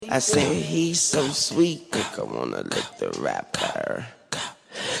I say he's so sweet, I wanna lick the rapper.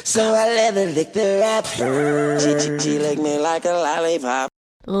 So I let her lick the rapper. She licked me like a lollipop.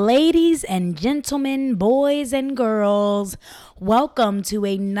 Ladies and gentlemen, boys and girls, welcome to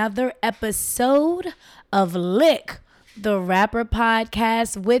another episode of Lick the Rapper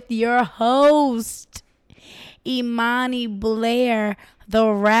Podcast with your host, Imani Blair,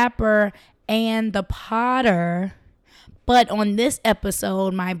 the rapper and the potter. But on this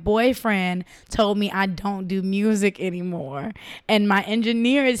episode, my boyfriend told me I don't do music anymore. And my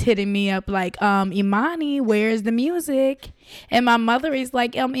engineer is hitting me up like, Imani, where's the music? And my mother is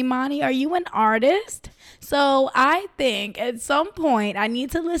like, Imani, are you an artist? So I think at some point I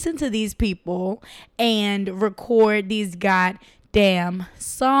need to listen to these people and record these goddamn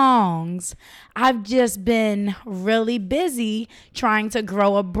songs. I've just been really busy trying to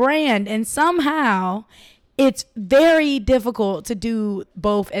grow a brand, and somehow it's very difficult to do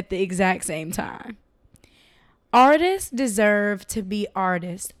both at the exact same time. Artists deserve to be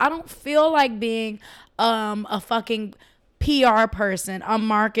artists. I don't feel like being a fucking PR person, a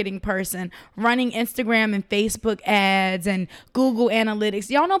marketing person, running Instagram and Facebook ads and Google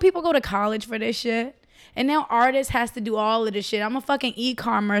Analytics. Y'all know people go to college for this shit. And now artists has to do all of this shit. I'm a fucking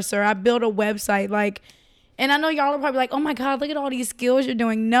e-commercer. I build a website. And I know y'all are probably like, oh my God, look at all these skills you're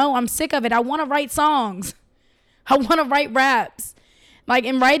doing. No, I'm sick of it. I want to write songs. I want to write raps.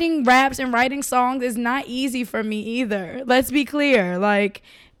 And writing raps and writing songs is not easy for me either. Let's be clear.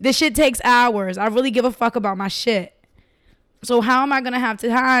 This shit takes hours. I really give a fuck about my shit. So how am I going to have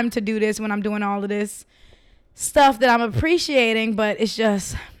time to do this when I'm doing all of this stuff that I'm appreciating? But it's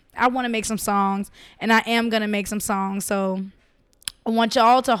just, I want to make some songs, and I am going to make some songs. So I want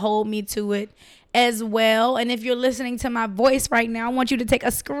y'all to hold me to it as well. And if you're listening to my voice right now, I want you to take a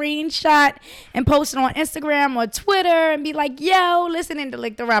screenshot and post it on Instagram or Twitter and be like, yo, listening to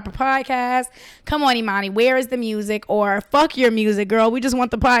Lick the Rapper Podcast. Come on, Imani, where is the music? Or fuck your music, girl. We just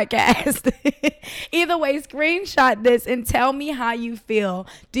want the podcast. Either way, screenshot this and tell me how you feel.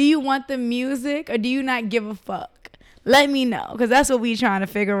 Do you want the music or do you not give a fuck? Let me know, because that's what we trying to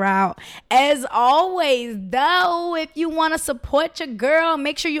figure out. As always, though, if you want to support your girl,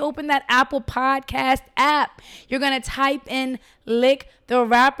 make sure you open that Apple Podcast app. You're going to type in Lick the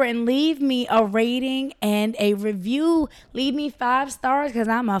Rapper and leave me a rating and a review. Leave me 5 stars, because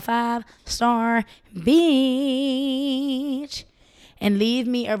I'm a 5-star bitch. And leave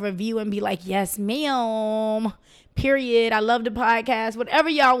me a review and be like, yes, ma'am. Period. I love the podcast. Whatever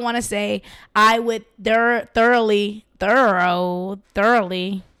y'all want to say, I would thoroughly. God,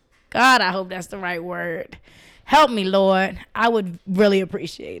 I hope that's the right word. Help me, Lord. I would really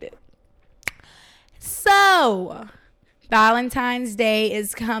appreciate it. So, Valentine's Day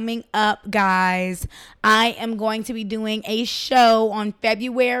is coming up, guys. I am going to be doing a show on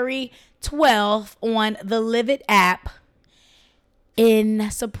February 12th on the Live It app in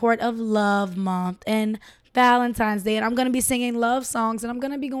support of Love Month and Valentine's Day, and I'm going to be singing love songs, and I'm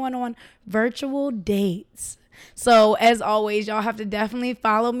going to be going on virtual dates. So as always, y'all have to definitely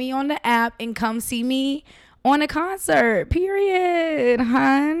follow me on the app and come see me on a concert, period,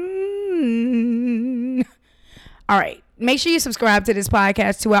 hun. All right, make sure you subscribe to this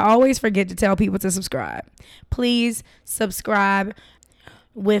podcast too. I always forget to tell people to subscribe. Please subscribe.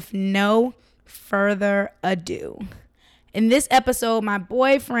 With no further ado, in this episode, my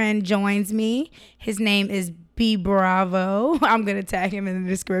boyfriend joins me. His name is B Bravo. I'm going to tag him in the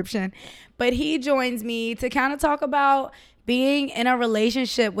description. But he joins me to kind of talk about being in a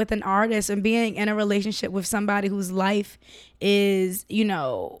relationship with an artist and being in a relationship with somebody whose life is,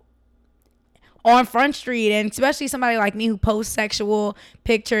 on Front Street, and especially somebody like me who posts sexual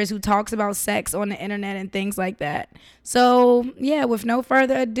pictures, who talks about sex on the internet and things like that. So, yeah, with no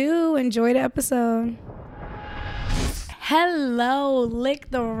further ado, enjoy the episode. Hello,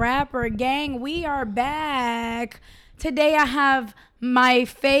 Lick the Rapper gang. We are back. Today I have my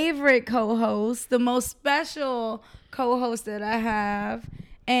favorite co-host, the most special co-host that I have,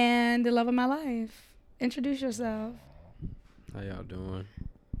 and the love of my life. Introduce yourself. How y'all doing?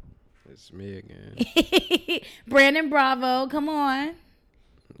 It's me again. Brandon Bravo, come on.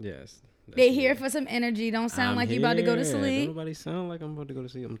 Yes. They here for some energy. Don't sound like you about to go to sleep. Nobody sound like I'm about to go to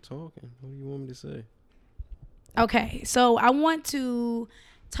sleep. I'm talking. What do you want me to say? Okay, so I want to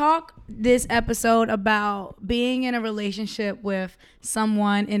talk this episode about being in a relationship with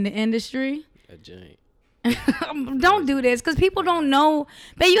someone in the industry. A jank. Don't do this, because people don't know.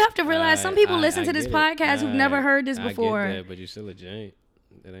 But you have to realize some people listen to this podcast who've never heard this before. I get that, but you still a jank.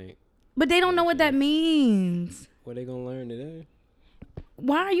 That ain't. But they don't know what that means. What they gonna learn today?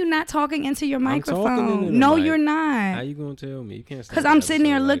 Why are you not talking into your I'm talking microphone? into the No, mic. you're How not. you gonna tell me? You can't. Because I'm sitting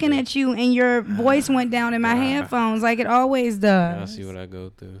there looking at you and your voice went down in my headphones like it always does. I'll see what I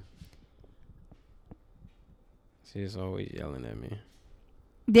go through. She's always yelling at me.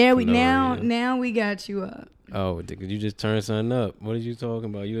 There we No reason. now we got you up. Oh, did you just turn something up? What are you talking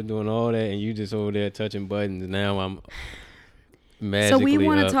about? You were doing all that and you just over there touching buttons. And now I'm magically So we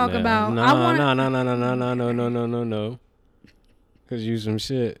want to up talk now. about. No, I want no. Cause you some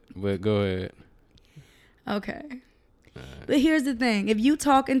shit. But go ahead. Okay. But here's the thing: if you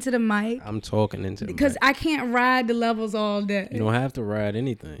talk into the mic, I'm talking into the because mic. I can't ride the levels all day. You don't have to ride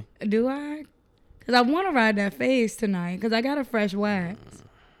anything. Do I? Because I want to ride that face tonight. Because I got a fresh wax.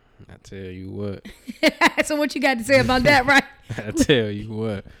 I tell you what. So what you got to say about that, right? I tell you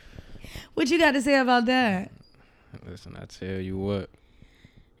what. What you got to say about that? Listen, I tell you what.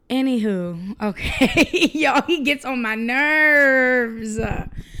 Anywho, okay. Y'all, he gets on my nerves.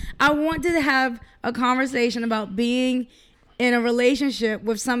 I want to have a conversation about being in a relationship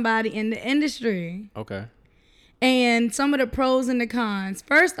with somebody in the industry. Okay. And some of the pros and the cons.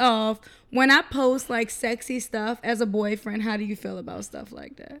 First off, when I post like sexy stuff as a boyfriend, how do you feel about stuff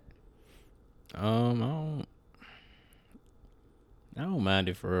like that? I don't mind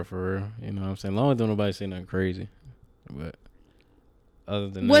it for real. You know what I'm saying? As long as don't nobody say nothing crazy. But other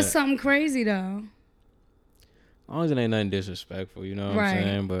than What's that, something crazy though? as long as it ain't nothing disrespectful, you know what Right. I'm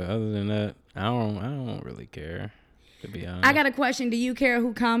saying? But other than that, I don't really care, to be honest. I got a question. Do you care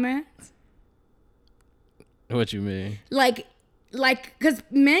who comments? What you mean? Like, cause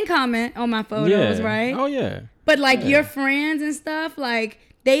men comment on my photos, Yeah. right? Oh yeah. But like Yeah. your friends and stuff, like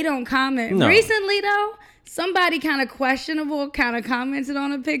they don't comment. No. Recently though, somebody kind of questionable kind of commented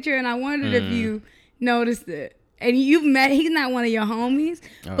on a picture, and I wondered if you noticed it. And you've met, he's not one of your homies,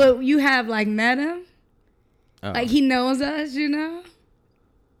 but you have like met him. Oh. Like he knows us, you know?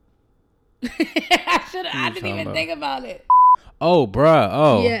 I didn't even about? think about it. Oh, bruh.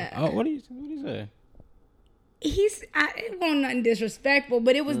 Oh. Yeah. Oh, what do you say? It wasn't nothing disrespectful,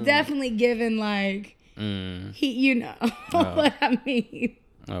 but it was definitely given like, you know what I mean.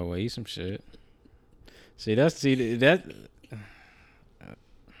 Oh, well, he's some shit. That.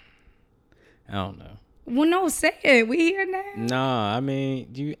 I don't know. Well, no, say it. We here now. Nah, I mean,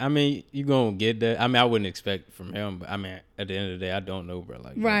 you gonna get that. I mean, I wouldn't expect from him, but I mean, at the end of the day, I don't know, bro.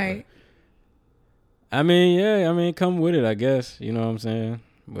 Like, Right. But, I mean, yeah, I mean, come with it, I guess. You know what I'm saying?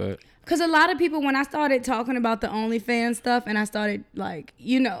 But Because a lot of people, when I started talking about the OnlyFans stuff and I started, like,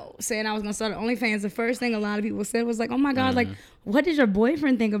 you know, saying I was going to start OnlyFans, the first thing a lot of people said was like, oh, my God, like, what did your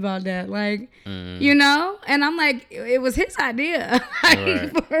boyfriend think about that? Like, you know? And I'm like, it was his idea. Like,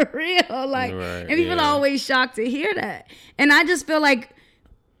 Right. for real. Like, Right, and people yeah. are always shocked to hear that. And I just feel like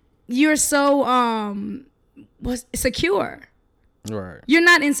you're so secure. right, You're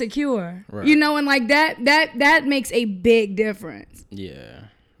not insecure. Right. You know, and like that makes a big difference. yeah.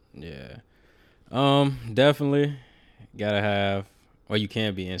 Definitely gotta have, or you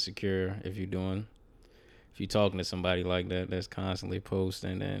can't be insecure if you're talking to somebody like that that's constantly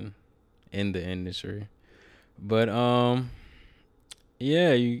posting and in the industry. But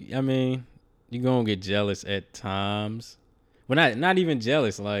yeah, you're gonna get jealous at times. Well, not even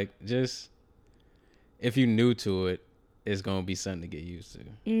jealous, like just if you're new to it, it's gonna be something to get used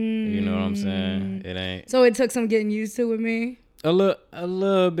to. You know what I'm saying? It ain't So it took some getting used to with me. a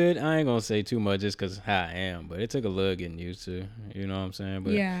little bit. I ain't gonna say too much just cause how I am, but it took a little getting used to. You know what I'm saying?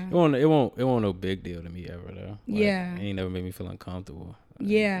 But Yeah. it won't no big deal to me ever though. Like, Yeah. it ain't never made me feel uncomfortable.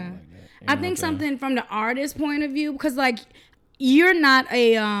 Yeah. Like that. You I know think what I'm saying? something from the artist point of view, because like you're not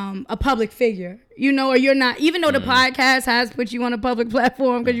a public figure, you know, or you're not, even though the podcast has put you on a public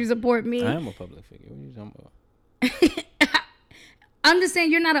platform because you support me. I am a public figure. What are you talking about? I'm just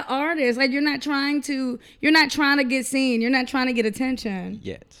saying you're not an artist. Like you're not trying to get seen. You're not trying to get attention.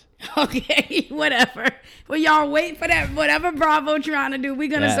 Yet. Okay, whatever. Well, y'all wait for that. Whatever Bravo trying to do, we're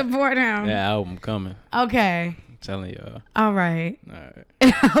going to support him. That album coming. Okay. I'm telling y'all. All right. All right.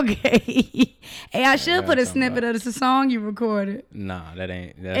 Okay. Hey, I should put a talking snippet of the song you recorded Nah, that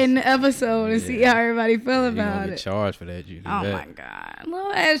ain't. That's, in the episode and see how everybody feel you gonna about get it. charged for that. You do Oh that. my God.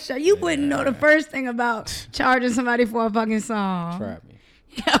 Little ass show. You wouldn't know the first thing about charging somebody for a fucking song. Try me.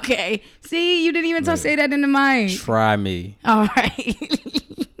 Okay. See, you didn't even say that in the mic. Try me. All right.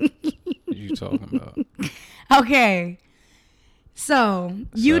 What you talking about? Okay. So,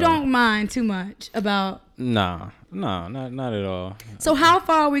 you don't mind too much about. Nah, not at all. So, how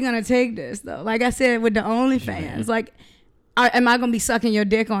far are we going to take this, though? Like I said, with the OnlyFans, like, am I going to be sucking your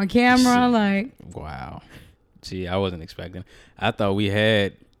dick on camera? Like, Wow. See, I wasn't expecting. I thought we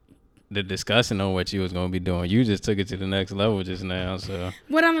had the discussion on what you was gonna be doing. You just took it to the next level just now. So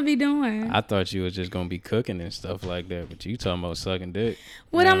What I'm gonna be doing? I thought you was just gonna be cooking and stuff like that, but you talking about sucking dick.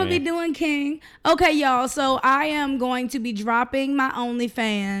 What You I'm know gonna be doing, King? Okay, y'all. So I am going to be dropping my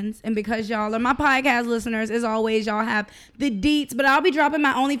OnlyFans, and because y'all are my podcast listeners, as always, y'all have the deets. But I'll be dropping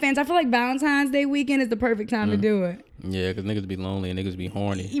my OnlyFans. I feel like Valentine's Day weekend is the perfect time to do it. Yeah, because niggas be lonely and niggas be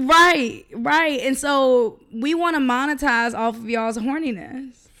horny. Right. And so we want to monetize off of y'all's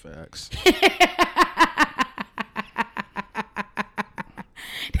horniness. Facts.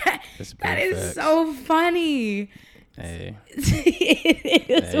 That is so funny. Hey. It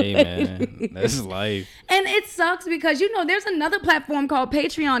is Hey, what man. it is. That's life. And it sucks because, there's another platform called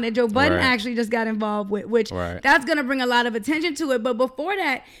Patreon that Joe Budden Right. actually just got involved with, which Right. that's going to bring a lot of attention to it. But before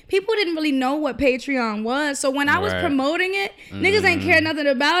that, people didn't really know what Patreon was. So when I was Right. promoting it, niggas ain't care nothing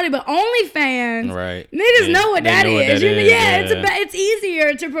about it. But OnlyFans, Right. niggas Yeah, know what they that know what is. that is, yeah. It's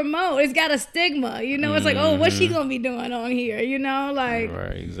easier to promote. It's got a stigma. It's like, oh, what's she going to be doing on here? Like.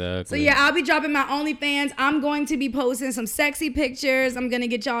 Right, exactly. So yeah, I'll be dropping my OnlyFans. I'm going to be posting some sexy pictures. I'm gonna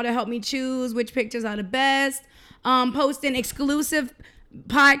get y'all to help me choose which pictures are the best. Posting exclusive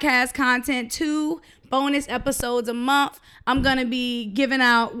podcast content, 2 bonus episodes a month. I'm gonna be giving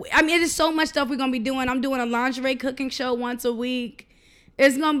out. It is so much stuff we're gonna be doing. I'm doing a lingerie cooking show once a week.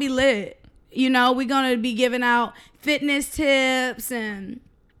 It's gonna be lit. We're gonna be giving out fitness tips and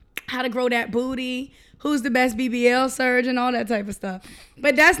how to grow that booty. Who's the best BBL surgeon, all that type of stuff.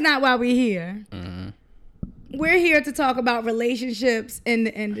 But that's not why we're here. Mm-hmm. We're here to talk about relationships in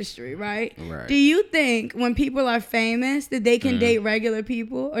the industry, right? Right. Do you think when people are famous that they can date regular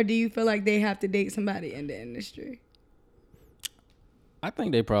people, or do you feel like they have to date somebody in the industry? I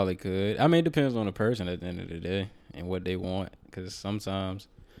think they probably could. It depends on the person at the end of the day and what they want. Because sometimes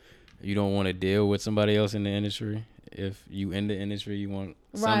you don't want to deal with somebody else in the industry. If you in the industry, you want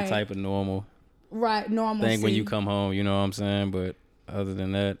some type of normal thing when you come home, you know what I'm saying? But other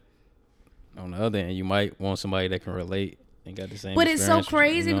than that, on the other end, you might want somebody that can relate and got the same But it's so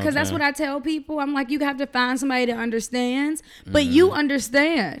experience, crazy because that's what I tell people. I'm like, you have to find somebody that understands, but you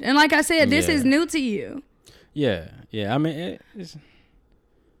understand. And like I said, this is new to you. Yeah. It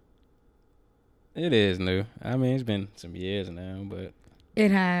is new. It's been some years now, but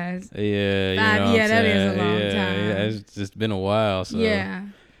It has. Yeah, that is a long time. Yeah, it's just been a while. So Yeah.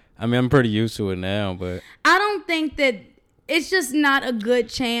 I'm pretty used to it now, but I don't think that it's just not a good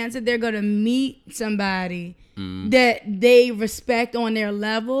chance that they're going to meet somebody that they respect on their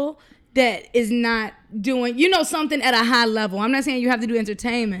level that is not doing, something at a high level. I'm not saying you have to do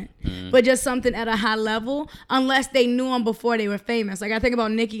entertainment, but just something at a high level unless they knew them before they were famous. Like I think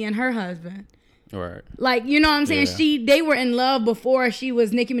about Nicki and her husband. right. Like, you know what I'm saying? Yeah. They were in love before she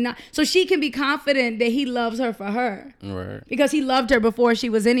was Nicki Minaj. So she can be confident that he loves her for her. Right. Because he loved her before she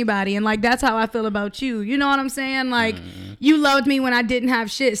was anybody. And like, that's how I feel about you. You know what I'm saying? Like, you loved me when I didn't have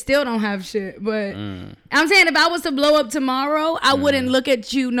shit. Still don't have shit. But I'm saying if I was to blow up tomorrow, I wouldn't look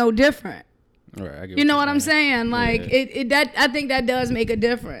at you no different. Right. I get You know you're what I'm saying? Like, I think that does make a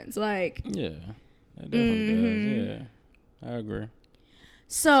difference. Like, Yeah. That definitely does. Yeah. I agree.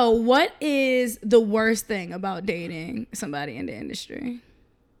 so what is the worst thing about dating somebody in the industry?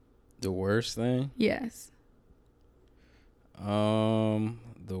 The worst thing? Yes. The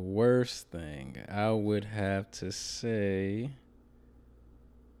worst thing I would have to say.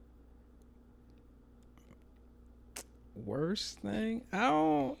 Worst thing?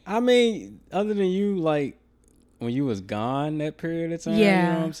 Other than you, like, when you was gone that period of time, you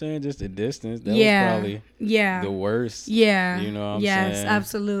know what I'm saying? Just the distance. That was probably the worst. Yeah. You know what I'm yes, saying?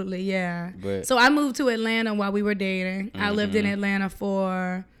 absolutely. Yeah. But so I moved to Atlanta while we were dating. I lived in Atlanta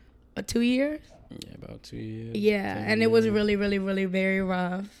for 2 years. yeah, about 2 years. Yeah. 10 And it was years. really, really, really very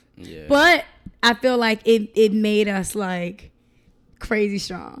rough. Yeah. But I feel like it made us like crazy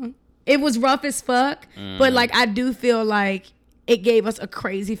strong. It was rough as fuck, but like I do feel like it gave us a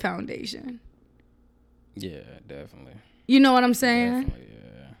crazy foundation. Yeah, definitely. You know what I'm saying? Definitely,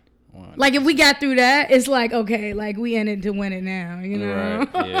 yeah. Like if we got through that, it's like, okay, like we in it to win it now, you know?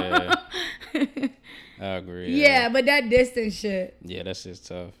 Right, yeah. I agree. Yeah, but that distance shit. Yeah, that's just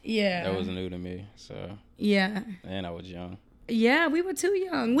tough. Yeah. That was new to me. So, Yeah. and I was young. Yeah, we were too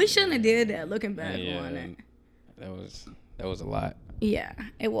young. We shouldn't have did that looking back on it. That was a lot. Yeah,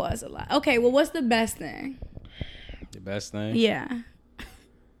 it was a lot. Okay, well, what's the best thing? The best thing? Yeah.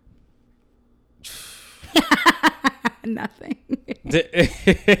 Nothing.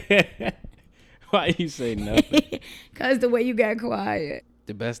 Why you say nothing? Because the way you got quiet.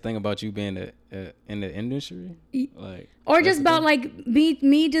 The best thing about you being in the industry? Like, Or just about like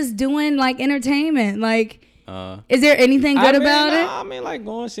me just doing like entertainment. Like Is there anything good about it? I mean, like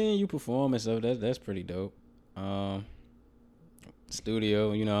going seeing you perform and stuff. That's pretty dope.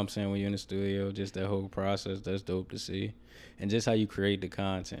 Studio, you know what I'm saying? When you're in the studio, just that whole process, that's dope to see. And just how you create the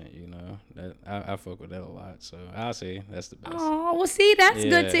content, you know, that I fuck with that a lot. So I'll say that's the best. Oh, well, see, that's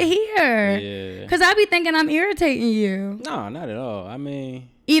good to hear. Yeah. Because I be thinking I'm irritating you. No, not at all. I mean,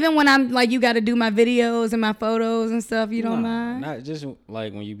 even when I'm like, you got to do my videos and my photos and stuff, you don't mind? Not just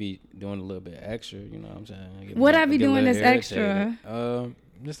like when you be doing a little bit extra, you know what I'm saying? What I be doing that's extra?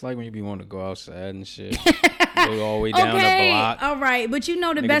 Just like when you be wanting to go outside and shit. Go all the way down the block. All right, but you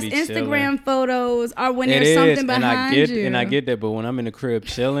know the best Instagram chilling. photos are when there's something behind you. And I get that, but when I'm in the crib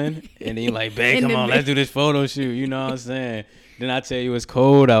chilling, and then you're like, babe, come on, let's do this photo shoot. You know what I'm saying? Then I tell you it's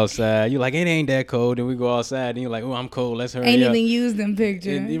cold outside. You're like, it ain't that cold. Then we go outside, and you're like, oh, I'm cold. Let's hurry up. Ain't even used them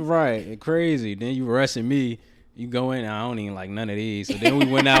pictures. Right, crazy. Then you rushing me. You go in, I don't even like none of these. So then we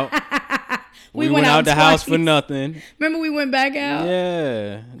went out. we went out the house for nothing. Remember we went back out?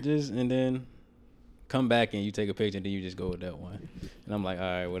 Yeah, and then come back and you take a picture and then you just go with that one. And I'm like, all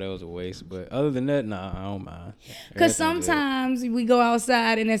right, well, that was a waste. But other than that, nah, I don't mind. Because sometimes we go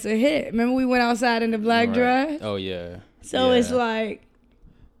outside and it's a hit. Remember we went outside in the black dress? Oh, yeah. So it's like.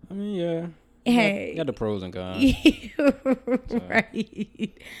 I mean, yeah. Hey. You got the pros and cons.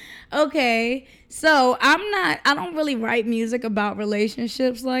 Right. Okay. So I don't really write music about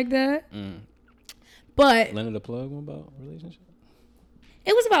relationships like that. But. Leonard the Plug one about relationships?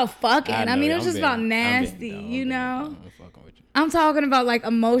 It was about fucking. I mean, it was just about nasty, you know? I'm talking about like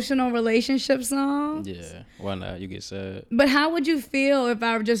emotional relationship songs. Yeah. Why not? You get sad. But how would you feel if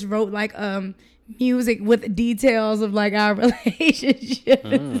I just wrote like music with details of like our relationship?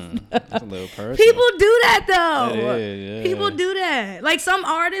 That's a little personal. People do that though. Yeah. People do that. Like some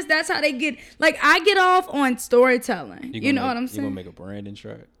artists, that's how they get. Like I get off on storytelling. You know what I'm saying? You gonna make a Brandon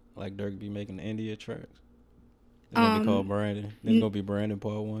track like Dirk be making the India tracks? It's gonna be called Brandon. It's gonna be Brandon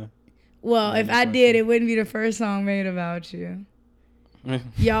Part 1. Well, if I did, it wouldn't be the first song made about you.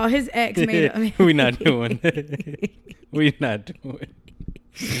 Y'all, his ex made it. We not doing that. We not doing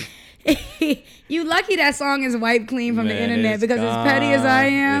it. You lucky that song is wiped clean from the internet because as petty as I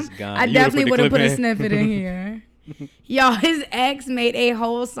am, I definitely would have put a snippet in here. Y'all, his ex made a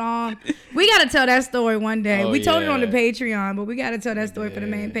whole song. We got to tell that story one day. We told it on the Patreon, but we got to tell that story for the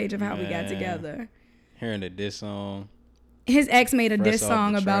main page of how we got together. Hearing the diss song. His ex made a diss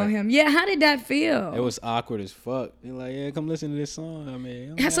song about him. Yeah, how did that feel? It was awkward as fuck. They're like, yeah, come listen to this song. I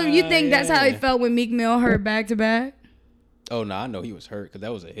mean, so you think that's how it felt when Meek Mill heard Back to Back? Oh, no, I know he was hurt because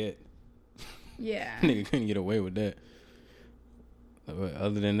that was a hit. Yeah. Nigga couldn't get away with that. But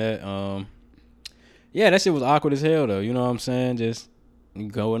other than that, yeah, that shit was awkward as hell, though. You know what I'm saying? Just you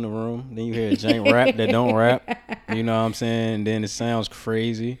go in the room, then you hear a jank rap that don't rap. You know what I'm saying? And then it sounds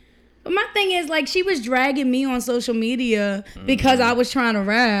crazy. But my thing is, like, she was dragging me on social media because I was trying to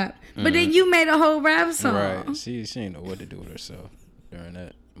rap. But then you made a whole rap song. Right. She didn't know what to do with herself during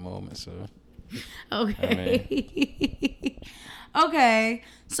that moment, so. Okay. I mean. Okay.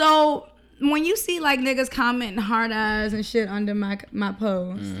 So, when you see, like, niggas commenting hard eyes and shit under my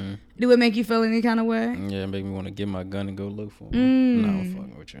post, do it make you feel any kind of way? Yeah, it make me want to get my gun and go look for him. No, I'm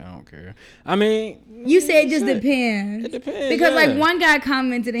fucking with you. I don't care. I mean. You said it just depends. It depends. Because, like, one guy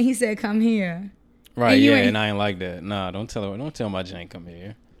commented and he said, come here. Right, and and I ain't like that. Nah, don't tell my jank come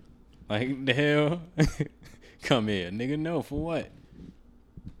here. Like, the hell? Come here. Nigga, no, for what?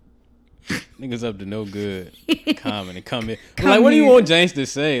 Niggas up to no good. Comment and come here. Like, what do you want James to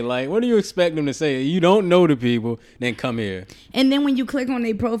say? Like, what do you expect them to say? You don't know the people, then come here. And then when you click on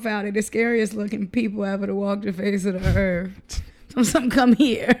their profile, they're the scariest looking people ever to walk the face of the earth. So come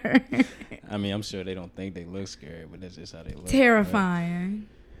here. I mean, I'm sure they don't think they look scary, but that's just how they look. Terrifying.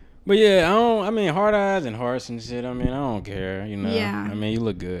 But yeah, I mean, hard eyes and hearts and shit. I mean, I don't care, you know. Yeah. I mean, you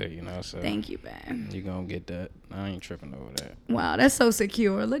look good, you know. So thank you, man. You gonna get that. I ain't tripping over that. Wow, that's so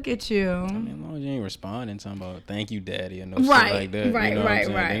secure. Look at you. I mean, as long as you ain't responding, talking about thank you, daddy, and no shit like that. Right, you know right.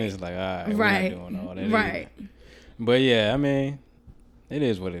 Then it's like, all right, we're not doing all that. Right. Either. But yeah, I mean, it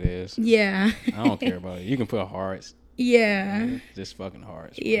is what it is. Yeah. I don't care about it. You can put hearts. Yeah. Just fucking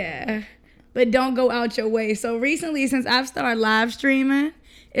hearts. Yeah. But don't go out your way. So recently, since I've started live streaming,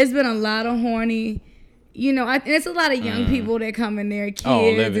 it's been a lot of horny, you know, it's a lot of young people that come in there,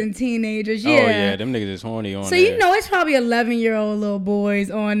 kids and teenagers. Yeah. Oh, yeah, them niggas is horny on there. So, you know, it's probably 11-year-old little boys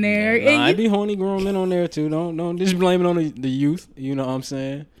on there. Yeah, nah, I be horny grown men on there, too. Don't just blame it on the youth. You know what I'm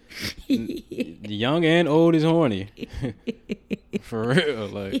saying? The young and old is horny. For real,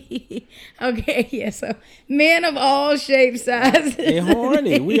 like. Okay, yeah, so men of all shapes, sizes. They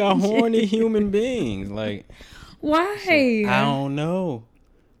horny. We are horny human beings. Like. Why? So, I don't know.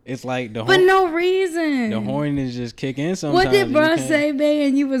 It's like the but no reason. the horniness just kick in sometimes. What did bruh say, babe?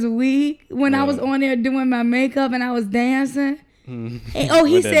 And you was weak when I was What? on there doing my makeup and I was dancing. Hmm. He What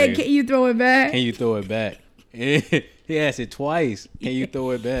that said, nigga- "Can you throw it back?" Can you throw it back? He asked it twice. Can you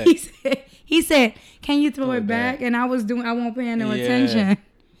throw it back? He said, "Can you throw Throw it it back?" back. And I won't pay no Yeah. attention.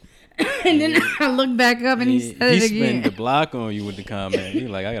 And then I looked back up and he said it He spent the again. block on you with the comment. He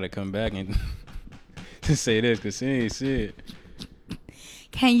like, I gotta come back and say this because he ain't see it.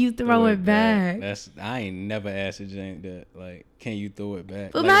 Can you throw it back? I ain't never asked a jank that. Like, can you throw it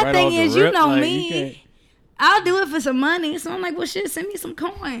back? But Like, my right thing off the is, you rip, know like, me. can't- I'll do it for some money. So I'm like, well, shit, send me some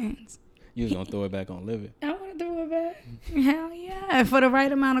coins. You was gonna throw it back on Live I want to throw it back. Hell yeah. For the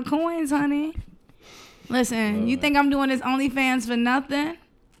right amount of coins, honey. Listen, you Lord. think I'm doing this OnlyFans for nothing?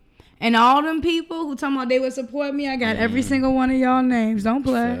 And all them people who talking about they would support me, I got every single one of y'all names. Don't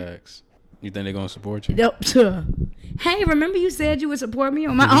play. Facts. You think they gonna support you? Nope. Hey, remember you said you would support me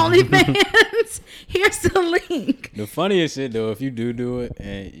on my OnlyFans? Here's the link. The funniest shit though, if you do it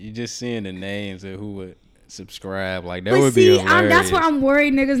and you just seeing the names of who would subscribe, like that But would see, be hilarious. that's why I'm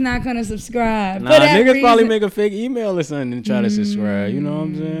worried niggas not gonna subscribe. Nah, For that niggas probably reason. make a fake email or something and try to subscribe. You know what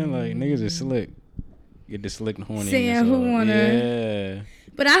I'm saying? Like niggas is slick. Get the slick and horny. Seeing who wanna- Yeah.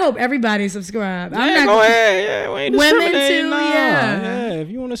 But I hope everybody subscribe. I'm Yeah, not go gonna- ahead. Yeah, we ain't Women discriminating, too, nah. yeah. If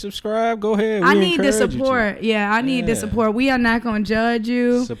you want to subscribe, go ahead. I We need the encourage you to. support. Yeah, I need the Yeah. support. We are not gonna judge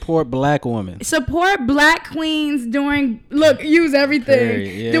you. Support black women. Support black queens during use everything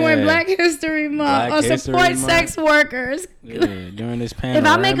Period, yeah. during Black History Month Black or History support Month. sex workers. Yeah, during this If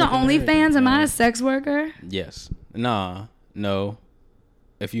pandemic. I make an OnlyFans, am I a sex worker? Yes. Nah. No.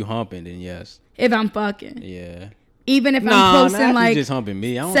 If you humping, then yes. If I'm fucking, Yeah. even if Nah, I'm not posting if like you just humping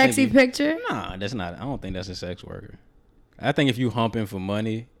me. I don't sexy think you- picture. Nah, that's not. I don't think that's a sex worker. I think if you humping for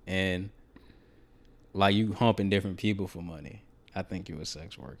money and like you humping different people for money, I think you're a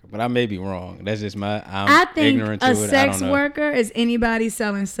sex worker. But I may be wrong. That's just I I'm think ignorant to a it. I sex don't know. worker is anybody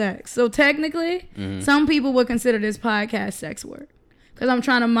selling sex. So technically, Mm-hmm. some people would consider this podcast sex work because I'm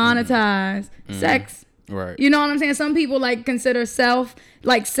trying to monetize sex. Right. You know what I'm saying? Some people like consider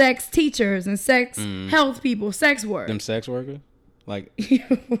like sex teachers and sex health people, sex work. Them sex workers? Like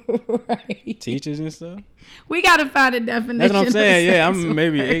Right. teachers and stuff? We gotta find a definition. That's what I'm of saying. Yeah, sex I'm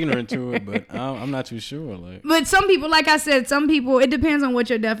maybe work. ignorant to it, but I'm not too sure. Like, But some people, like I said, some people, it depends on what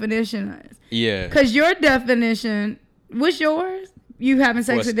your definition is. yeah. Because your definition, what's yours? You having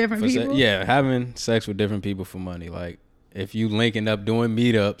sex What's- with different for se- people? yeah, having sex with different people for money. Like, if you linking up doing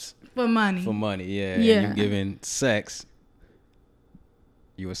meetups For money. for money, yeah, Yeah. and you giving sex,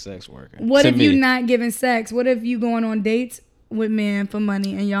 you a sex worker. What To if you me. not giving sex? What if you going on dates with men for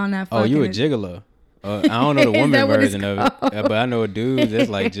money and y'all not Oh, fucking? you a it? gigolo. I don't know the Is woman that what it's version of it, called? but I know a dude that's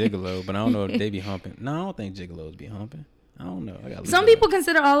like gigolo, but I don't know if they be humping. No, I don't think gigolos be humping. I don't know. I gotta look Some that people up.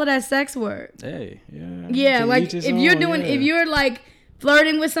 consider all of that sex work. Hey, yeah. Yeah, To like each his if you're own, doing, yeah. if you're like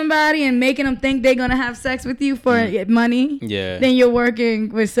flirting with somebody and making them think they're gonna have sex with you for money, yeah, then you're working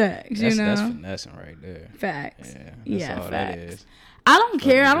with sex. that's, You know, that's finessing right there. facts. Yeah, that's Yeah, all that facts. is. I don't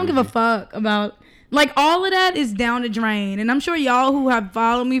care. I don't give a bougie. fuck about like all of that is down the drain. And I'm sure y'all who have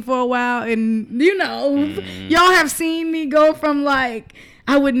followed me for a while and you know, y'all have seen me go from like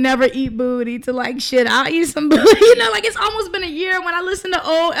I would never eat booty to like shit, I'll eat some booty. You know, like it's almost been a year when I listen to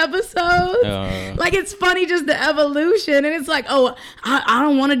old episodes. Like it's funny just the evolution. And it's like, oh, I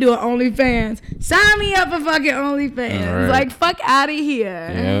don't want to do an OnlyFans. Sign me up for fucking OnlyFans. Right. Like fuck out of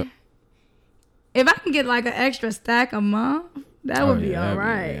here. Yep. If I can get like an extra stack a month, that would be yeah, all that'd be-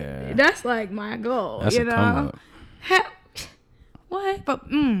 right. yeah. That's like my goal, That's you a know. come up. What? But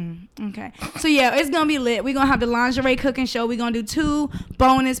okay. So yeah, it's gonna be lit. We're gonna have the lingerie cooking show. We're gonna do 2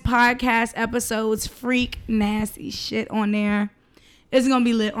 bonus podcast episodes, freak nasty shit on there. It's gonna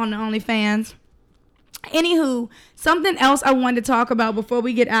be lit on the OnlyFans. Anywho, something else I wanted to talk about before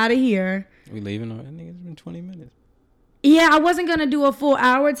we get out of here. We leaving? I think it's been 20 minutes. Yeah, I wasn't gonna do a full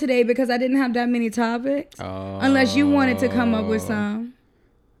hour today because I didn't have that many topics. Unless you wanted to come up with some.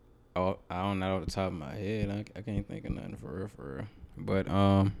 Oh, I don't know off the top of my head. I can't think of nothing for real. But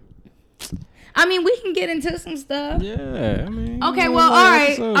I mean, we can get into some stuff. yeah. I mean. Okay, you know, well, all one right.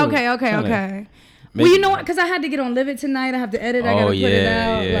 episode. Okay. Kinda Well, you make- know what? Because I had to get on Live It tonight. I have to edit. I Oh got to yeah, put it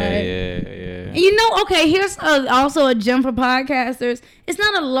out. yeah. And you know, okay, here's also a gem for podcasters. It's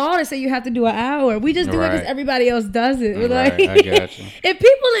not a law to say you have to do an hour. We just do it because Right. everybody else does it. We're Right, like, I got you. if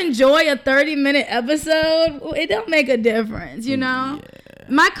people enjoy a 30-minute episode, it don't make a difference, you know?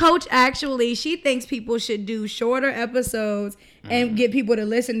 My coach actually, she thinks people should do shorter episodes and get people to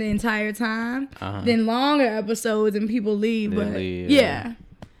listen the entire time than longer episodes and people leave. They But leave, yeah.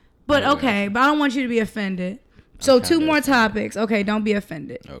 But Yeah. okay, but I don't want you to be offended. So 2 more topics. Okay, don't be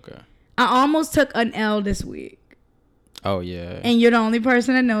offended. Okay. I almost took an L this week. Oh, yeah. And you're the only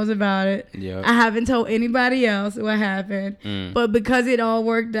person that knows about it. Yep. I haven't told anybody else what happened. But because it all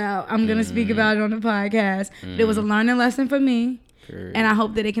worked out, I'm going to speak about it on the podcast. But it was a learning lesson for me. Period. And I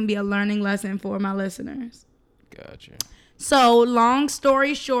hope that it can be a learning lesson for my listeners. Gotcha. So, long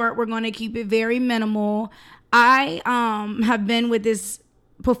story short, we're going to keep it very minimal. I have been with this,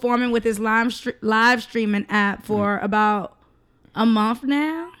 performing with this live streaming app for about a month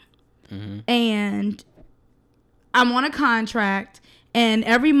now. And I'm on a contract, and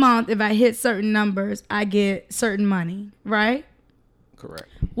every month, if I hit certain numbers, I get certain money, right? Correct.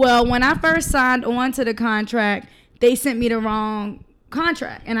 Well, when I first signed on to the contract, they sent me the wrong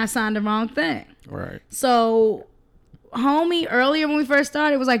contract, and I signed the wrong thing. Right. So, homie, earlier when we first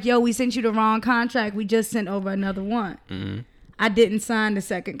started, was like, yo, we sent you the wrong contract. We just sent over another one. I didn't sign the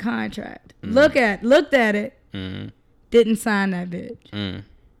second contract. Looked at it. Didn't sign that bitch.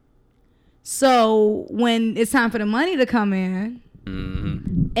 So when it's time for the money to come in,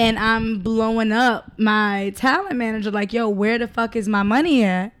 and I'm blowing up my talent manager like, yo, where the fuck is my money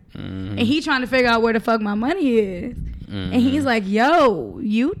at? And he trying to figure out where the fuck my money is. And he's like, yo,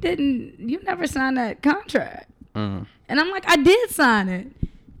 you never signed that contract. And I'm like, I did sign it.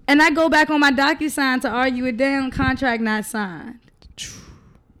 And I go back on my DocuSign to argue it down, contract not signed.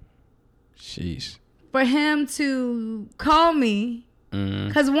 Sheesh. For him to call me,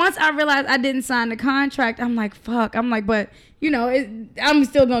 because once I realized I didn't sign the contract, I'm like, fuck. I'm like, but, I'm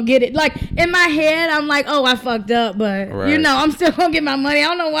still going to get it. Like, in my head, I'm like, oh, I fucked up. But, I'm still going to get my money. I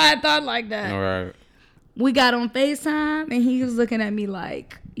don't know why I thought like that. All right. We got on FaceTime, and he was looking at me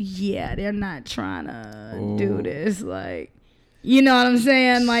like, yeah, they're not trying to do this. Like, you know what I'm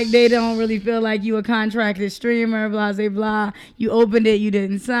saying? Like, they don't really feel like you a contracted streamer, blah, blah, blah. You opened it, you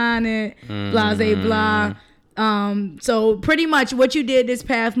didn't sign it, blah, blah, blah. So pretty much what you did this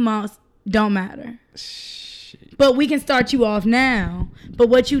past month don't matter. Shit. But we can start you off now. But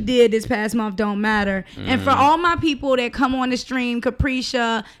what you did this past month don't matter. And for all my people that come on the stream,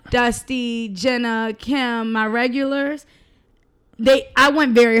 Capricia, Dusty, Jenna, Kim, my regulars, I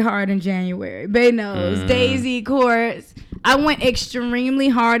went very hard in January. Bay knows. Daisy, Courts. I went extremely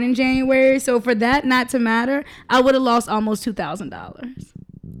hard in January. So for that not to matter, I would have lost almost $2,000.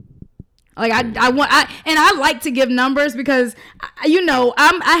 Like I like to give numbers because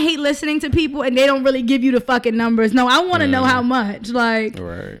I hate listening to people and they don't really give you the fucking numbers. No, I want to know how much. Like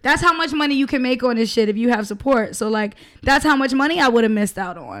that's how much money you can make on this shit if you have support. So like that's how much money I would have missed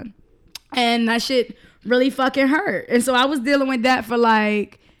out on, and that shit really fucking hurt. And so I was dealing with that for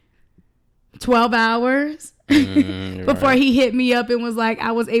like 12 hours before he hit me up and was like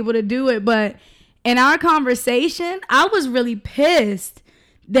I was able to do it. But in our conversation, I was really pissed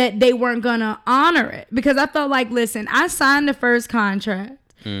that they weren't gonna honor it because I felt like, listen, I signed the first contract.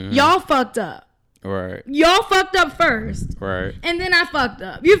 Y'all fucked up. Right. Y'all fucked up first. Right. And then I fucked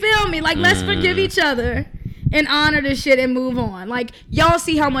up. You feel me? Like, let's forgive each other and honor this shit and move on. Like, y'all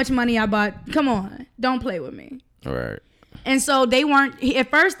see how much money I bought. Come on. Don't play with me. Right. And so at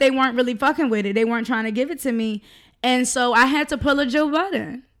first they weren't really fucking with it. They weren't trying to give it to me. And so I had to pull a Joe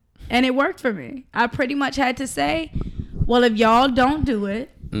Budden. And it worked for me. I pretty much had to say, well, if y'all don't do it,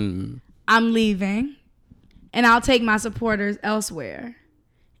 I'm leaving, and I'll take my supporters elsewhere.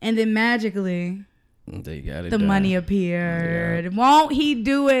 And then magically, they got it the done. Money appeared. Yeah. Won't he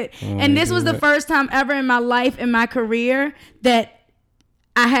do it? And this was the first time ever in my life, in my career, that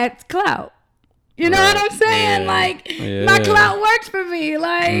I had clout. You know what I'm saying? Yeah. Like, my clout works for me.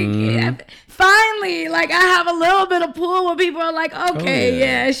 Like, finally, like, I have a little bit of pull where people are like, okay,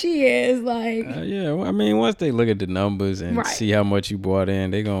 yeah, she is. Like, well, I mean, once they look at the numbers and see how much you brought in,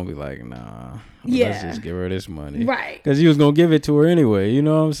 they're going to be like, nah, let's just give her this money. Right. Because you was going to give it to her anyway. You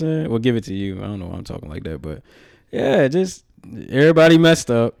know what I'm saying? Well, give it to you. I don't know why I'm talking like that. But, yeah, just everybody messed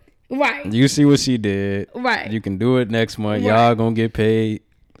up. Right. You see what she did. Right. You can do it next month. Y'all going to get paid.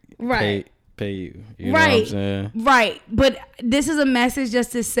 Right. Pay you. You know what I'm saying? Right. But this is a message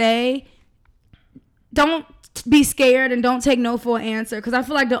just to say, don't be scared and don't take no for an answer. Because I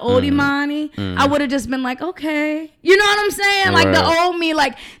feel like the old Imani, I would have just been like, okay. You know what I'm saying? Like the old me,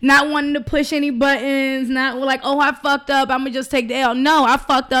 like not wanting to push any buttons, not like, oh, I fucked up, I'm going to just take the L. No, I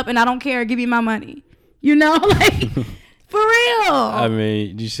fucked up and I don't care. Give me my money. You know? Like, for real. I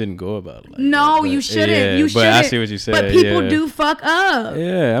mean, you shouldn't go about it like no, that, you shouldn't. Yeah, you shouldn't. But I see what you said. But people do fuck up.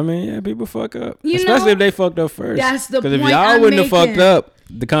 Yeah, I mean, people fuck up. You especially know, if they fucked up first. That's the point. Because if y'all wouldn't have fucked up,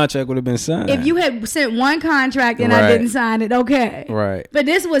 the contract would have been signed. If you had sent one contract and I didn't sign it, okay. Right. But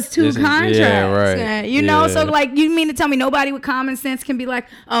this was two contracts. You know, so like, you mean to tell me nobody with common sense can be like,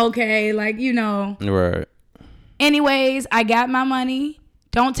 okay, like, you know. Right. Anyways, I got my money.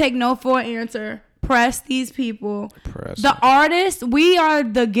 Don't take no for an answer. Press these people. The artists, we are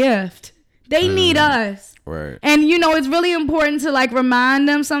the gift. They need us. Right. And, you know, it's really important to, like, remind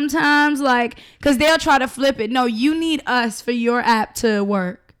them sometimes, like, because they'll try to flip it. No, you need us for your app to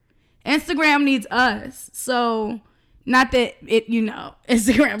work. Instagram needs us. So, not that it, you know,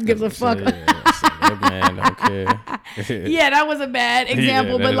 Instagram gives a fuck. That man don't care. Yeah, that was a bad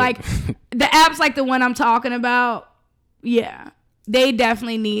example. But, like, the apps like the one I'm talking about, yeah, they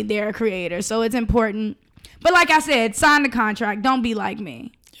definitely need their creators. So, it's important. But, like I said, sign the contract. Don't be like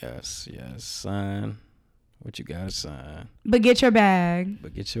me. Yes. Sign what you gotta sign. But get your bag.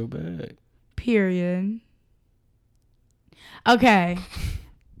 Period. Okay.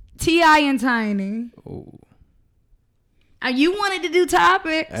 T.I. and Tiny. Oh. You wanted to do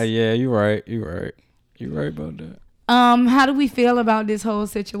topics. Yeah, you're right. You're right about that. How do we feel about this whole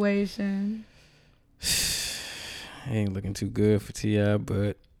situation? Ain't looking too good for T.I.,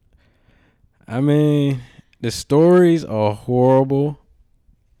 but I mean, the stories are horrible.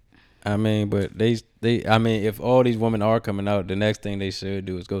 I mean, but I mean, if all these women are coming out, the next thing they should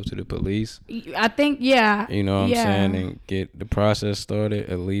do is go to the police. I think, yeah. You know what I'm saying? And get the process started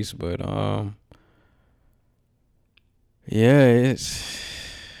at least. But, yeah, it's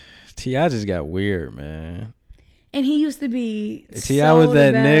T.I. just got weird, man. And he used to be T.I. was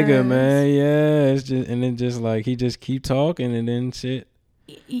that nigga, man. Yeah, it's just, and then just like he just keep talking and then shit.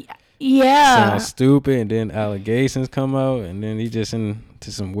 Yeah. Sounds stupid, and then allegations come out, and then he just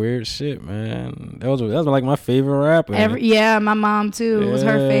into some weird shit, man. That was like my favorite rapper. My mom too. It was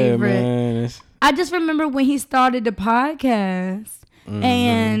her favorite. Man, I just remember when he started the podcast,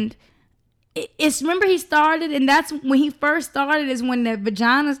 and remember he started, and that's when he first started. Is when the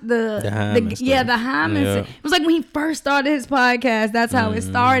vaginas, the hymen. Yeah. It was like when he first started his podcast. That's how it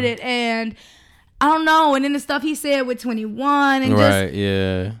started, and I don't know. And then the stuff he said with 21, and right,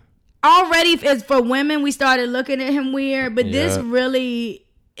 yeah. Already, as for women, we started looking at him weird, but this really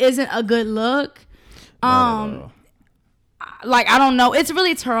isn't a good look. Like, I don't know. It's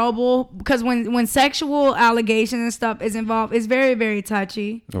really terrible because when sexual allegations and stuff is involved, it's very, very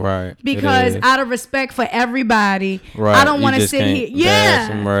touchy. Right. Because out of respect for everybody, right. I don't want to sit here.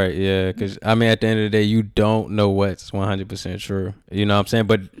 Yeah. Right. Yeah. Because I mean, at the end of the day, you don't know what's 100% true. You know what I'm saying?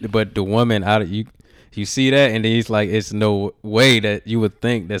 But the woman you see that, and then he's like, it's no way that you would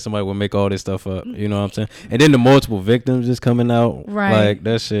think that somebody would make all this stuff up. You know what I'm saying? And then the multiple victims just coming out. Right. Like,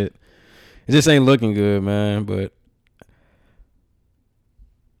 that shit. It just ain't looking good, man. But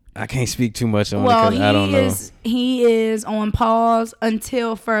I can't speak too much on it because I don't know. He is on pause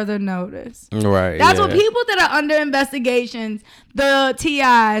until further notice. Right. That's what people that are under investigations, the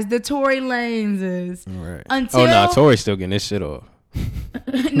T.I.s, the Tory Lanez is. Right. Tory's still getting this shit off.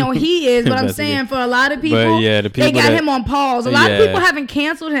 No, he is, but I'm saying for a lot of people, the people they got him on pause. A lot of people haven't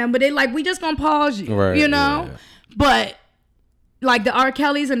canceled him, but they like, we just gonna pause you, you know? Yeah. But like the R.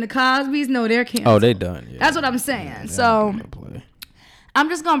 Kellys and the Cosbys, no, they're canceled. Oh, they done. Yeah. That's what I'm saying. So I'm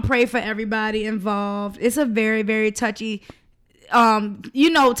just gonna pray for everybody involved. It's a very, very touchy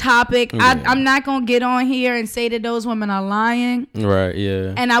topic. Yeah. I'm not gonna get on here and say that those women are lying. Right,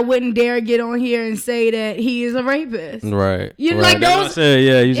 yeah. And I wouldn't dare get on here and say that he is a rapist. Right. Like those.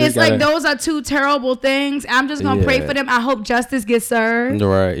 It's like those are two terrible things. I'm just gonna pray for them. I hope justice gets served.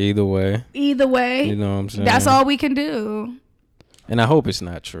 Right. Either way. You know what I'm saying? That's all we can do. And I hope it's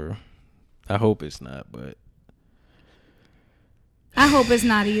not true. I hope it's not, but I hope it's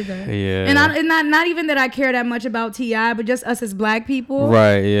not either. Yeah. And not even that I care that much about T.I., but just us as black people.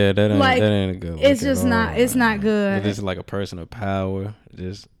 Right, yeah. That ain't a good look. It's just not, it's not good. It's like a person of power.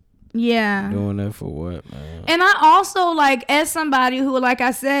 Just doing that for what, man? And I also, like, as somebody who, like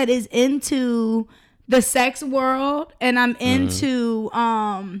I said, is into the sex world, and I'm into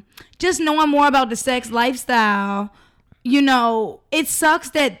just knowing more about the sex lifestyle. You know, it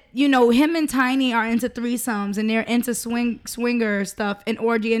sucks that, you know, him and Tiny are into threesomes and they're into swinger stuff and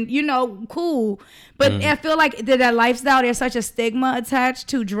orgy and, you know, cool. But I feel like that lifestyle, there's such a stigma attached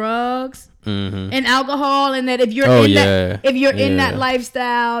to drugs and alcohol, and that if you're in that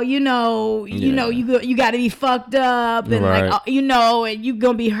lifestyle, you got to be fucked up and like, and you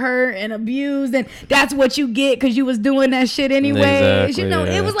gonna be hurt and abused, and that's what you get because you was doing that shit anyways.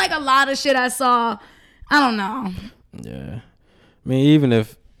 Exactly, it was like a lot of shit I saw. I don't know. Yeah. I mean, even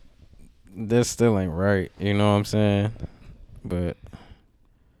if that still ain't right, you know what I'm saying? But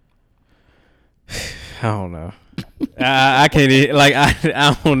I don't know. I can't, like,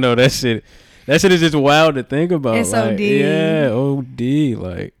 I don't know. That shit is just wild to think about. It's like, OD. Yeah, OD.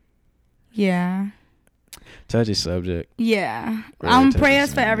 Like, yeah. Touchy subject. Yeah. Really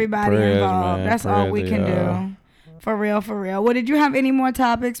Prayers for everybody involved. Man. That's prayers all we can do. For real, for real. Well, did you have any more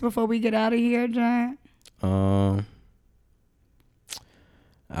topics before we get out of here, John?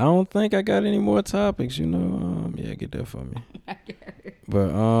 I don't think I got any more topics, you know. Yeah, get that for me. But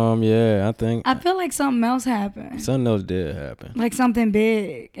yeah, I feel like something else happened. Something else did happen. Like something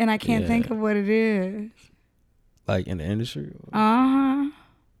big, and I can't think of what it is. Like in the industry? Uh-huh.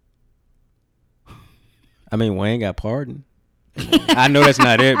 I mean, Wayne got pardoned. I know that's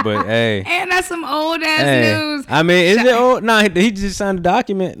not it, but hey. And that's some old ass news. I mean, is it old? No, he just signed a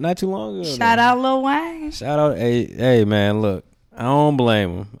document not too long ago. Shout out Lil Wayne. Shout out, hey man, look, I don't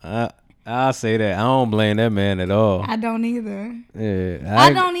blame him. I'll say that. I don't blame that man at all. I don't either. Yeah,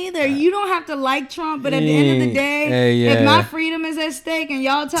 I don't either. You don't have to like Trump, but at the end of the day, if my freedom is at stake and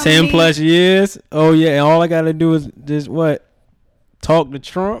y'all tell me 10 plus years, oh yeah, and all I gotta do is just talk to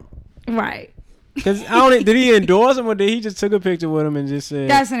Trump, right? Because did he endorse him or did he just took a picture with him and just said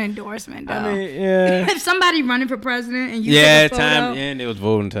that's an endorsement though? I mean, yeah. If somebody running for president and you took a photo, time and it was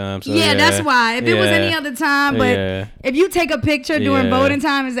voting time. So that's why. If it was any other time, but if you take a picture during voting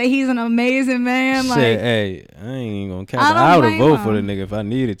time and say he's an amazing man, like hey, I ain't even gonna count. I would have voted for the nigga if I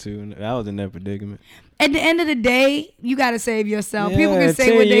needed to. I was in that predicament. At the end of the day, you gotta save yourself. People can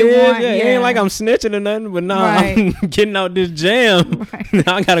say what they want. It ain't like I'm snitching or nothing, but I'm getting out this jam. Right.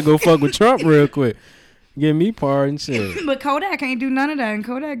 Now I gotta go fuck with Trump real quick. Get me pardoned, shit. But Kodak ain't do none of that, and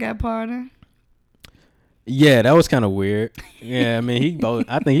Kodak got pardoned. Yeah, that was kind of weird. Yeah, I mean,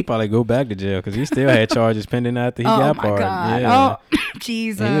 I think he probably go back to jail because he still had charges pending after he got pardoned. God. Yeah. Oh,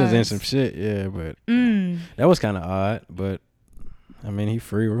 Jesus. He was in some shit, yeah, but that was kind of odd. But I mean, he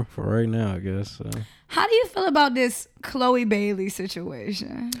free for right now, I guess. So. How do you feel about this Chloe Bailey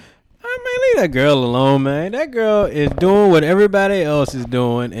situation? I mean, leave that girl alone, man. That girl is doing what everybody else is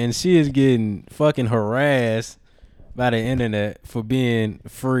doing, and she is getting fucking harassed by the internet for being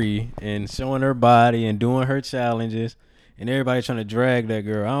free and showing her body and doing her challenges, and everybody trying to drag that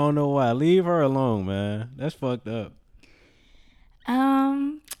girl. I don't know why. Leave her alone, man. That's fucked up.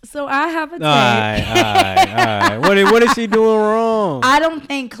 So I have a take. All right. What is she doing wrong? I don't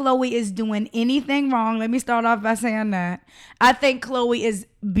think Chloe is doing anything wrong. Let me start off by saying that. I think Chloe is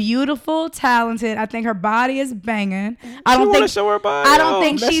beautiful, talented. I think her body is banging. I don't think show her body. I don't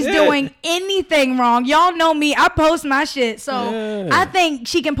think she's doing anything wrong. Y'all know me. I post my shit. So I think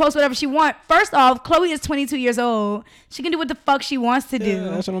she can post whatever she wants. First off, Chloe is 22 years old. She can do what the fuck she wants to do.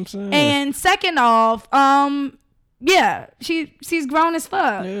 That's what I'm saying. And second off, yeah, she's grown as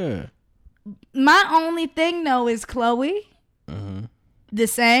fuck. Yeah. My only thing though is Chloe. The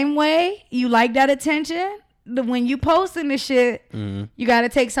same way you like that attention, when you posting the shit, you got to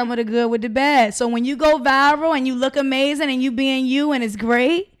take some of the good with the bad. So when you go viral and you look amazing and you being you and it's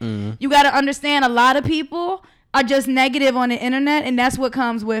great, you got to understand a lot of people are just negative on the internet, and that's what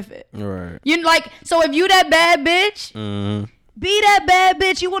comes with it. Right. So if you that bad bitch. Be that bad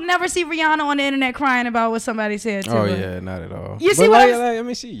bitch. You will never see Rihanna on the internet crying about what somebody said to her. Oh yeah, not at all. You see what I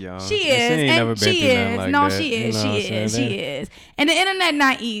mean, she young. She is. And she is. And the internet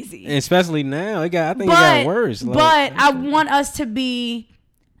not easy. And especially now, I think it got worse. But I want us to be.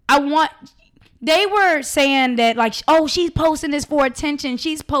 They were saying that she's posting this for attention.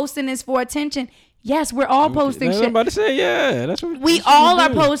 She's posting this for attention. Yes, we're all posting shit. I'm about to say, yeah, that's what we all are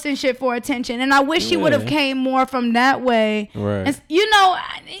posting shit for attention, and I wish she would have came more from that way. Right. And,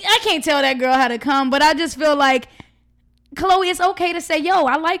 I can't tell that girl how to come, but I just feel like Chloe, it's okay to say, "Yo,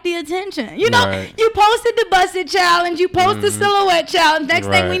 I like the attention." You posted the busted challenge, you posted the silhouette challenge. Next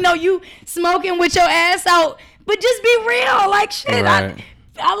thing we know, you smoking with your ass out. But just be real, like shit. Right.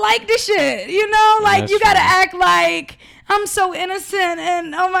 I like this shit. You gotta act like. I'm so innocent,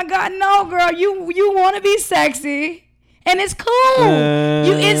 and oh my God, no, girl, you want to be sexy, and it's cool.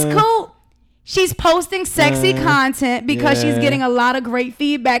 It's cool. She's posting sexy content because she's getting a lot of great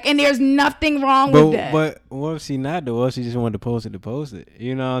feedback, and there's nothing wrong with that. But what if she not do? What if she just wanted to post it?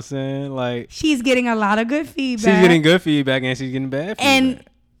 You know what I'm saying? Like she's getting a lot of good feedback. She's getting good feedback, and she's getting bad feedback. And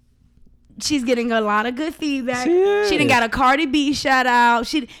she's getting a lot of good feedback. She done got a Cardi B shout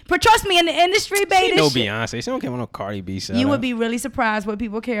out. But trust me, in the industry, baby. She no Beyonce. She don't care about no Cardi B shout out. You would be really surprised what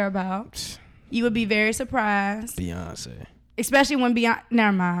people care about. You would be very surprised. Beyonce. Especially when Beyonce.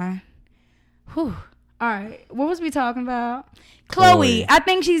 Never mind. Whew. All right. What was we talking about? Chloe. I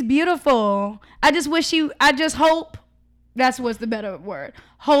think she's beautiful. I just hope. That's what's the better word.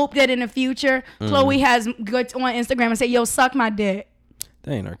 Hope that in the future, Chloe has good on Instagram and say, "Yo, suck my dick."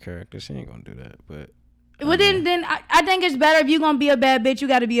 That ain't her character. She ain't gonna do that. But then I think it's better if you gonna be a bad bitch. You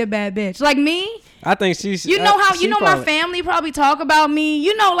got to be a bad bitch. Like me. I think she's. My family probably talk about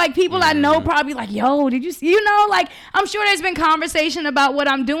me. People I know probably like, yo, did you see? I'm sure there's been conversation about what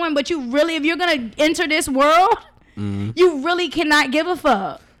I'm doing. But if you're gonna enter this world, You really cannot give a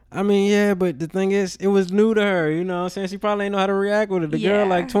fuck. I mean, yeah, but the thing is, it was new to her. You know what I'm saying? She probably ain't know how to react with it. The girl,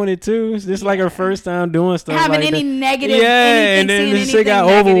 like 22, it's just like her first time doing stuff Having like any that. negative, and then the shit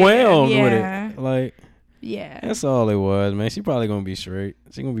got overwhelmed with it. Like, yeah, that's all it was, man. She probably gonna be straight.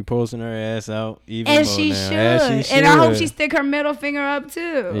 She gonna be posting her ass out even and more she now. should. As she should. And I hope she stick her middle finger up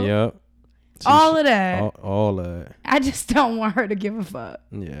too. Yep. All of that. All of that. I just don't want her to give a fuck.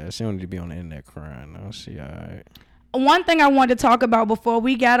 Yeah, she don't need to be on the internet crying. No, she all right. One thing I wanted to talk about before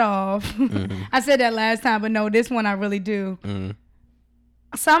we got off, I said that last time, but no, this one I really do.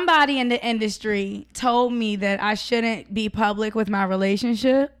 Somebody in the industry told me that I shouldn't be public with my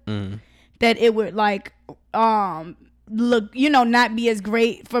relationship, that it would like look, you know, not be as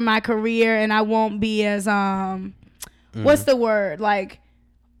great for my career, and I won't be as what's the word, like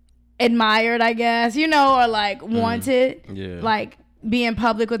admired, I guess, you know, or like wanted. Yeah, like being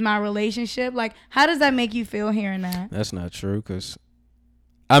public with my relationship. Like, how does that make you feel hearing that? That's not true, because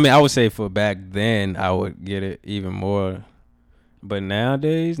I mean, I would say for back then I would get it even more, but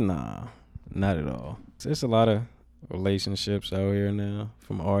nowadays, nah, not at all. There's a lot of relationships out here now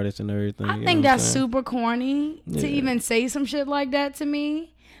from artists and everything. I think that's super corny to even say some shit like that to me.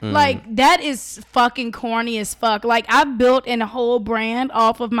 Like, that is fucking corny as fuck. Like, I've built a whole brand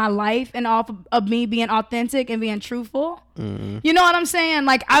off of my life and off of me being authentic and being truthful. You know what I'm saying?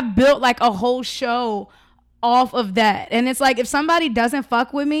 Like, I built like a whole show off of that. And it's like, if somebody doesn't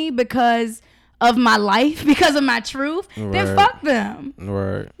fuck with me because of my life, because of my truth, then fuck them.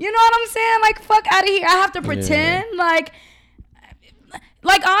 Right. You know what I'm saying? Like, fuck out of here. I have to pretend. Like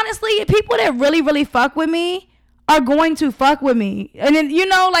honestly, people that really, really fuck with me are going to fuck with me. And then, you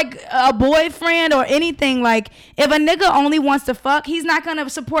know, like a boyfriend or anything, like if a nigga only wants to fuck, he's not gonna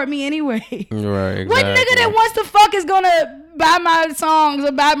support me anyway. Right, exactly. What nigga that wants to fuck is gonna buy my songs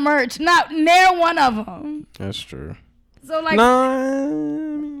or buy merch? Not near one of them. That's true. So like,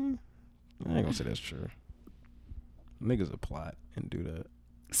 no, I ain't gonna say that's true. Niggas a plot and do that.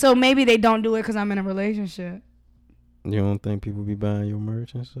 So maybe they don't do it because I'm in a relationship. You don't think people be buying your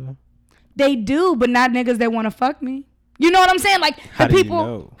merch and stuff? They do, but not niggas that want to fuck me. You know what I'm saying? Like, how the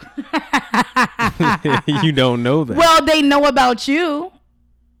people. You know? You don't know that. Well, they know about you.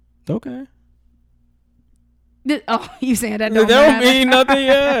 Okay. Oh, you saying that don't mean nothing?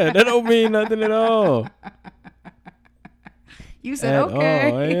 Yeah, that don't mean nothing at all. You said at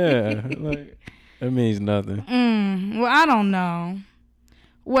okay. All, yeah, like that means nothing. Well, I don't know.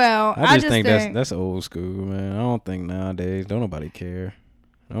 Well, I just think that's old school, man. I don't think nowadays don't nobody care.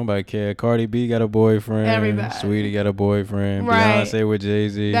 Nobody care. Cardi B got a boyfriend. Everybody. Sweetie got a boyfriend. Right. Beyonce with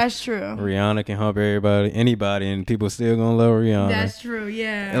Jay-Z. That's true. Rihanna can hump anybody, and people still gonna love Rihanna. That's true,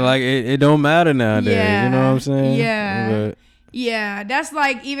 yeah. And like it don't matter nowadays. Yeah. You know what I'm saying? Yeah. But, yeah. That's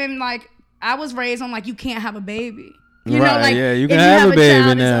like, even like, I was raised on like, you can't have a baby. You right, know, like, yeah, you can have a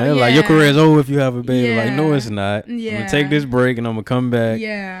baby now. Like, your career is over if you have a baby. Yeah. Like, no, it's not. Yeah. I'm gonna take this break and I'm gonna come back.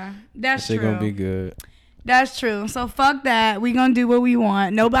 Yeah, that's true. true. Gonna be good. That's true. So fuck that. We gonna do what we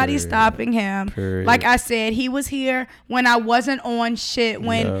want. Nobody's stopping him. Period. Like I said, he was here when I wasn't on shit,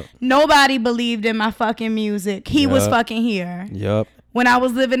 when nobody believed in my fucking music. He was fucking here. Yep. When I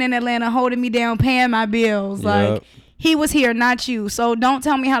was living in Atlanta, holding me down, paying my bills. Like, he was here, not you. So don't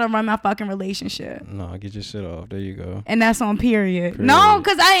tell me how to run my fucking relationship. No, get your shit off. There you go. And that's on period. No,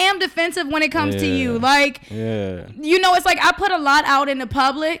 because I am defensive when it comes to you. Like, you know, it's like I put a lot out in the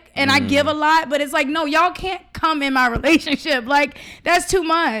public and I give a lot, but it's like, no, y'all can't come in my relationship. Like, that's too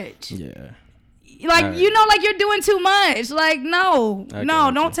much. Yeah. Like, you know, like you're doing too much. Like, no,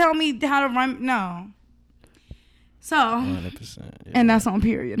 don't tell me how to run. No. So, 100%. Yeah. And that's on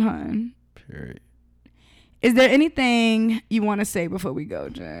period, hun. Period. Is there anything you want to say before we go,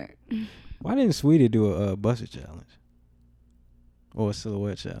 Jack? Why didn't Sweetie do a busted challenge or a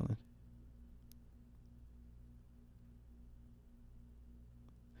silhouette challenge?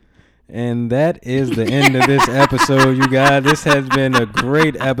 And that is the end of this episode, you guys. This has been a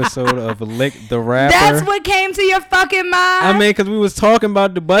great episode of Lick the Rapper. That's what came to your fucking mind? I mean, because we was talking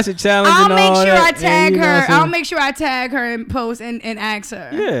about the busted challenge I'll and all that. make sure I tag her. I'll make sure I tag her and post and ask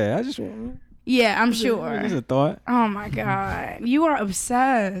her. Yeah, I just want... Yeah, I'm sure. Just a thought. Oh my God, you are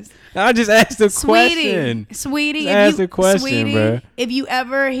obsessed. I just asked a question. Sweetie, asked a question, bro. If you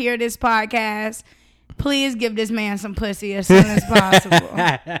ever hear this podcast, please give this man some pussy as soon as possible.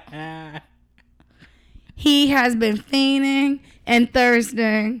 He has been fiending and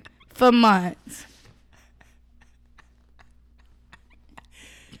thirsting for months.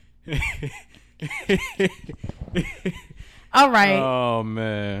 All right. Oh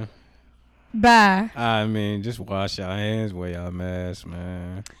man. Bye. I mean, just wash your hands, wear your mask,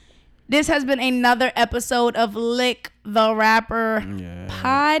 man. This has been another episode of Lick the Rapper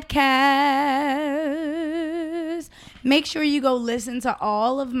podcast. Make sure you go listen to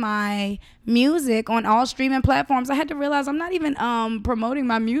all of my music on all streaming platforms. I had to realize I'm not even promoting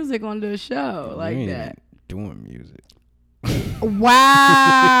my music on the show like that. Doing music.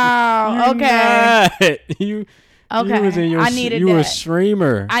 Wow. Okay. You okay. Was in your, I needed you that. were a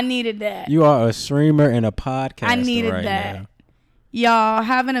streamer. I needed that. You are a streamer and a podcaster. I needed right that. Now. Y'all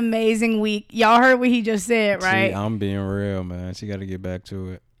have an amazing week. Y'all heard what he just said, right? See, I'm being real, man. She got to get back to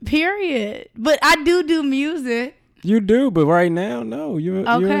it. Period. But I do music. You do, but right now, no. You're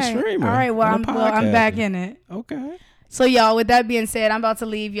a streamer. All right. Well, I'm back in it. Okay. So, y'all, with that being said, I'm about to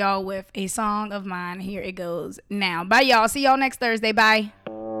leave y'all with a song of mine. Here it goes now. Bye, y'all. See y'all next Thursday. Bye.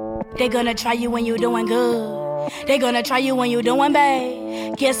 They gonna try you when you doing good. They gonna try you when you doing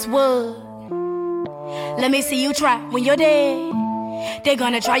bad. Guess what? Let me see you try when you're dead. They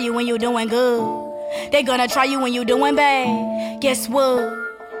gonna try you when you doing good. They gonna try you when you doing bad. Guess what?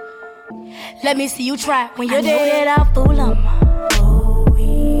 Let me see you try when you're dead. I'll fool 'em.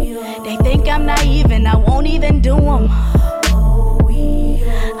 They think I'm naive and I won't even do 'em.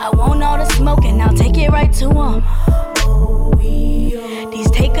 I want all the smoke and I'll take it right to 'em. These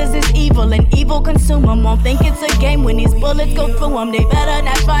takers is evil and evil consume 'em. Won't think it's a game when these bullets go through 'em. They better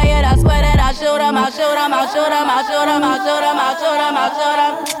not try it. I swear that I'll shoot 'em. I'll shoot 'em. I'll shoot 'em. I'll shoot 'em. I'll shoot 'em. I'll shoot 'em. I'll shoot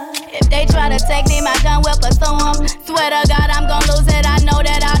 'em. If they try to take me, my gun will pursue 'em. Swear to God I'm gon' lose it. I know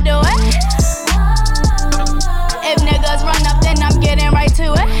that I'll do it. If niggas run up, then I'm getting right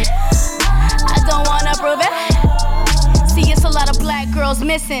to it. I don't wanna prove it. See, it's a lot of black girls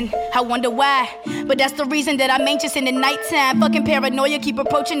missing. I wonder why. But that's the reason that I'm anxious in the nighttime. Fucking paranoia, keep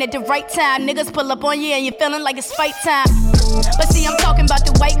approaching at the right time. Niggas pull up on you and you're feeling like it's fight time. But see, I'm talking about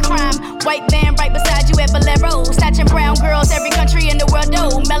the white crime. White van right beside you at Valero. Snatching brown girls, every country in the world,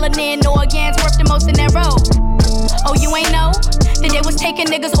 though. Melanin organs worth the most in that row. Oh, you ain't know that they was taking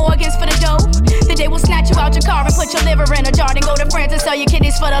niggas' organs for the dough? That they will snatch you out your car and put your liver in a jar, then go to France and sell your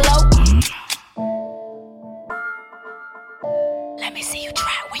kidneys for the low? Let me see you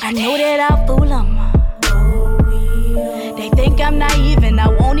try when you're I know dead. That I'll fool 'em. They think I'm naive and I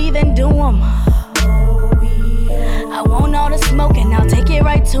won't even do 'em. I want all the smoke and I'll take it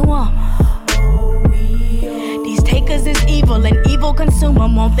right to 'em. These takers is evil and evil consume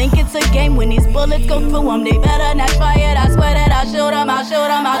 'em. Won't think it's a game when these bullets go through 'em. They better not try it. I swear that I'll shoot 'em. I'll shoot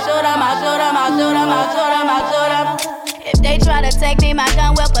 'em. I'll shoot 'em. I'll shoot 'em. I'll shoot 'em. I'll shoot 'em. I'll shoot 'em. If they try to take me, my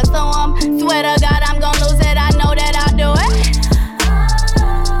gun will pursue 'em. Swear to God I'm gon' lose it. I know that I'll do it.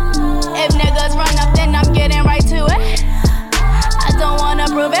 If niggas run up, then I'm getting right to it. I don't wanna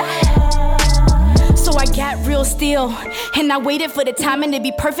prove it. So I got real still, and I waited for the timing to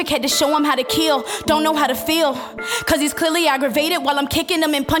be perfect. Had to show him how to kill, don't know how to feel. Cause he's clearly aggravated while I'm kicking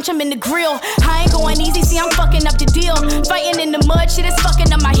him and punch him in the grill. I ain't going easy, see I'm fucking up the deal. Fighting in the mud, shit is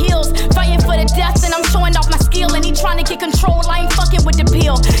fucking up my heels. Fighting for the death and I'm showing off my skill. And he trying to get control, I ain't fucking with the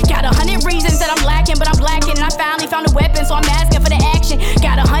pill. Got 100 reasons that I'm lacking, but I'm blacking. And I finally found a weapon, so I'm asking for the action.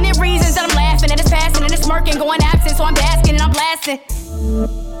 Got 100 reasons that I'm laughing and it's passing and it's smirking, going absent, so I'm basking and I'm blasting.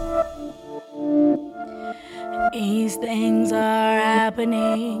 These things are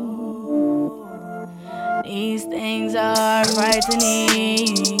happening. These things are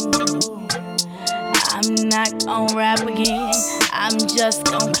frightening. I'm not gon' rap again. I'm just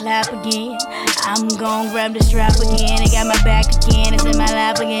gon' clap again. I'm gon' grab the strap again. It got my back again. It's in my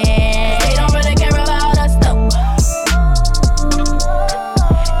lap again. They don't really care about us though.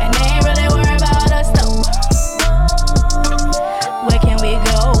 And they ain't really worried about us though. Where can we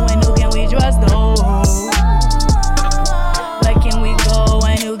go and who can we trust though? Where can we go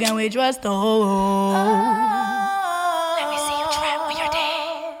and who can we trust though?